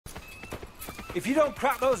If you don't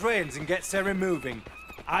crack those reins and get Seren moving,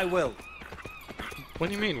 I will. What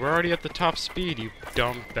do you mean? We're already at the top speed, you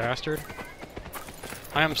dumb bastard.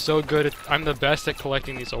 I am so good at— I'm the best at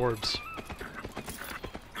collecting these orbs.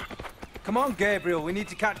 Come on, Gabriel, we need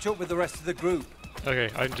to catch up with the rest of the group. Okay,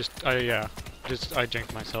 I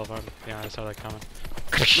jinked myself. Yeah, I saw that coming.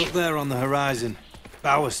 Look there on the horizon.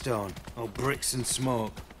 Bowerstone, or bricks and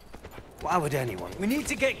smoke. Why would anyone? We need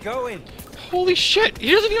to get going. Holy shit!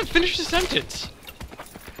 He doesn't even finish the sentence!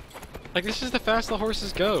 Like, this is the fast the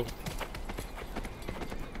horses go.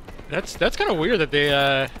 That's kind of weird that they,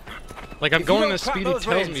 like, I'm going the speed it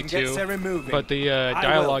tells me to, but the,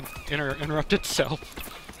 dialogue interrupted itself.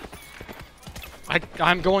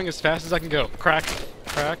 I'm going as fast as I can go. Crack.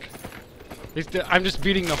 Crack. I'm just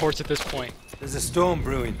beating the horse at this point. There's a storm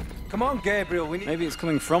brewing. Come on, Gabriel, we need— Maybe it's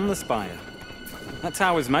coming from the spire. That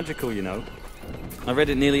tower's magical, you know. I read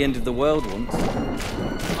it near the end of the world once.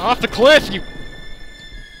 Off the cliff, you—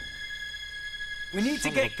 We need to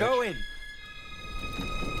get going.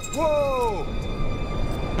 Whoa!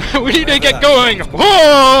 We need to get going!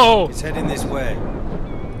 Whoa! It's heading this way.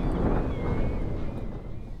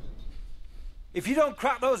 If you don't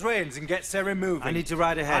crack those reins and get Seren moving, I need to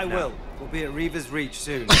ride ahead. I will. We'll be at Reaver's Reach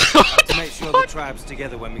soon. I have to make sure the tribe's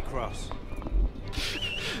together when we cross.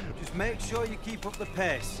 Just make sure you keep up the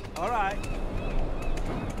pace. All right.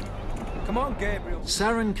 Come on, Gabriel.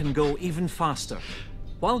 Seren can go even faster.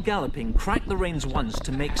 While galloping, crack the reins once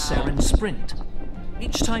to make Seren sprint.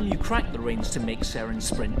 Each time you crack the reins to make Seren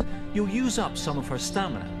sprint, you'll use up some of her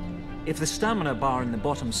stamina. If the stamina bar in the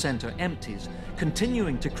bottom center empties,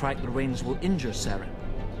 continuing to crack the reins will injure Seren.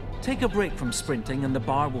 Take a break from sprinting and the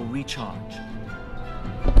bar will recharge.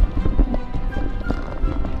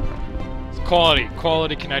 It's quality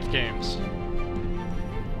Kinect games.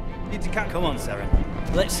 Need to catch— Come on, Seren.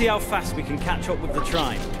 Let's see how fast we can catch up with the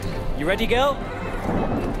tribe. You ready, girl?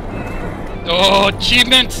 Oh,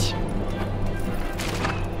 achievements!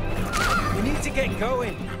 We need to get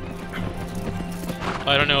going.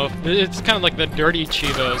 I don't know. It's kind of like the dirty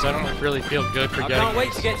Chivos. I don't really feel good for I getting can't wait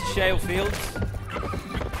these. to get to Shale Fields.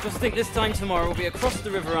 Just think this time tomorrow we'll be across the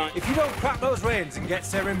river. If you don't crack those reins and get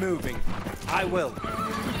Seren moving, I will.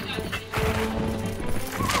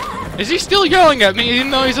 Is he still yelling at me even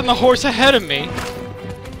though he's on the horse ahead of me?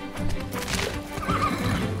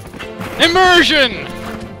 Immersion!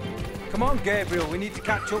 Come on, Gabriel, we need to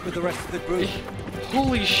catch up with the rest of the group.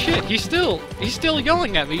 Holy shit, he's still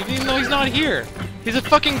yelling at me even though he's not here. He's a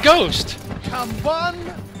fucking ghost. Come one,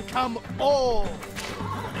 come all.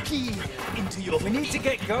 Peer into your— We need to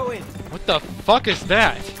get going. What the fuck is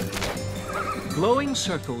that? Glowing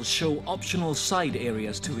circles show optional side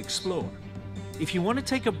areas to explore. If you want to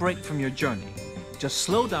take a break from your journey, just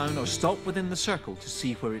slow down or stop within the circle to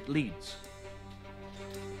see where it leads.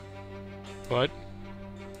 What?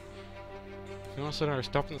 You want to sit down or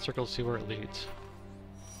stop in the circle to see where it leads.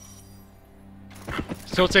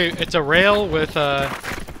 So it's a rail with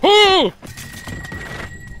Woo!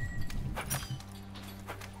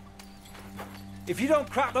 If you don't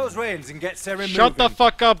crack those reins and get Seren moving, Shut the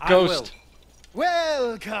fuck up, ghost.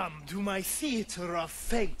 Welcome to my theater of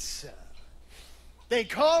fate, sir. They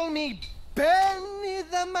call me Benny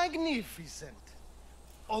the Magnificent.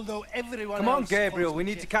 Although everyone Come on, else Gabriel, calls we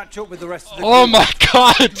me need to Jeff. catch up with the rest of the Oh group. my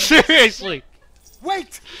god, seriously!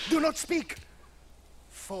 Wait! Do not speak!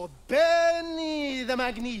 For Benny the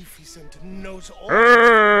Magnificent knows all.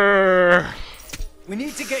 We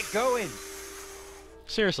need to get going.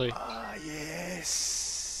 Seriously. Ah,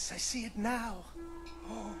 yes. I see it now.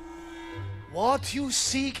 Oh. What you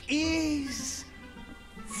seek is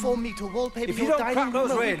for me to wallpaper If you your don't dining crack those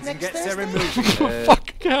room reins and next get Seren Thursday. moving.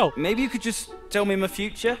 Fuck hell. Maybe you could just tell me my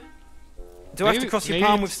future? Do I have Maybe- to cross your maybe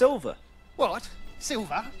palm it's- with silver? What?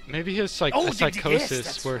 Silver? Maybe he has Oh, a yes, psychosis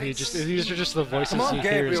that's where right. these are just the voices Come on, he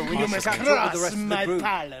hears. Gabriel, we need to constantly. catch up with the rest of the my group.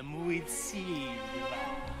 palm with silver.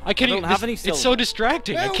 I can't I even. don't have any It's silver. so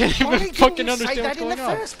distracting. I Well, can't why even didn't fucking you say understand that what's in the going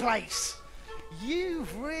on. first place?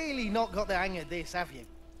 You've really not got the hang of this, have you?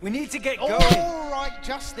 We need to get going. All right,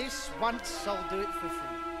 just this once, I'll do it for free.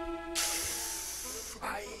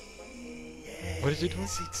 What is he doing?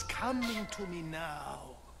 Yes, it's coming to me now.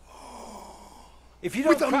 If you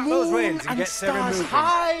don't With the crack those moon reins and and get Seren stars moving,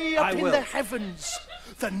 high up I in will. the heavens,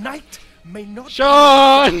 the night may not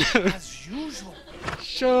Sean! be as usual.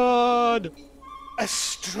 Sean! A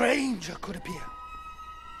stranger could appear.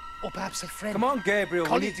 Or perhaps a friend. Come on, Gabriel, we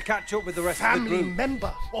colleague, need to catch up with the rest of the family group.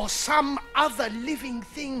 member, or some other living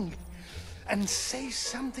thing, and say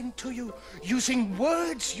something to you using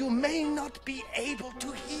words you may not be able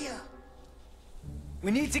to hear.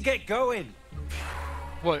 We need to get going.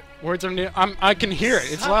 What? Words are near. I can hear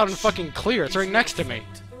it. It's loud and fucking clear. It's right next to me.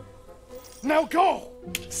 Now go!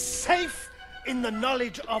 Safe in the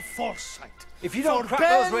knowledge of foresight. If you don't For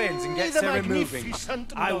crack those reins and get the Seren moving,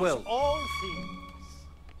 Magnificent I knows will. all things.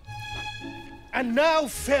 And now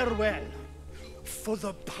farewell. For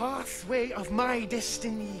the pathway of my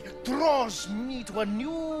destiny draws me to a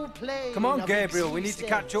new plane. Come on, of Gabriel, we need to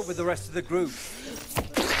catch up existence. with the rest of the group.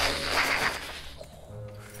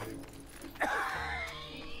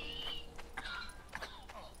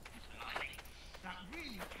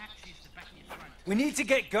 We need to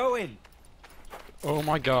get going. Oh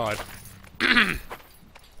my god.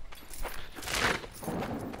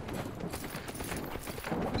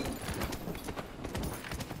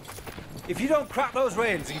 If you don't crack those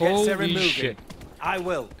reins and get Holy Seren moving, shit. I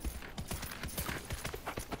will.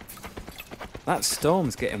 That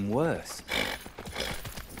storm's getting worse.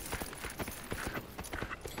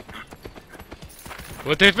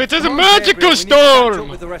 What if it is a Come on, magical Gabriel, we need to catch up storm?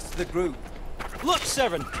 with the rest of the group. Look,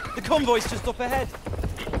 Seren, the convoy's just up ahead.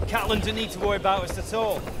 Catelyn don't need to worry about us at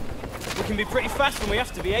all. We can be pretty fast when we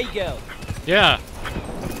have to be, eh, girl? Yeah.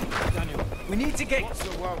 Daniel, we need to get... What's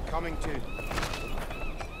the world coming to?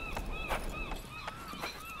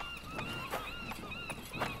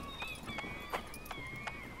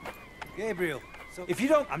 Gabriel, so if you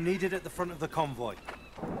don't... I'm needed at the front of the convoy.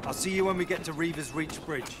 I'll see you when we get to Reaver's Reach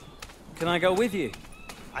Bridge. Can I go with you?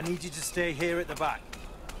 I need you to stay here at the back.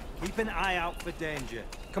 Keep an eye out for danger.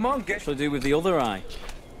 Come on, What shall I do with the other eye?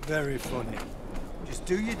 Very funny. Just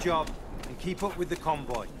do your job and keep up with the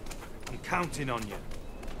convoy. I'm counting on you.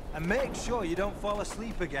 And make sure you don't fall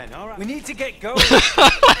asleep again, alright? We need to get going!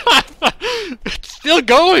 It's still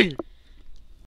going!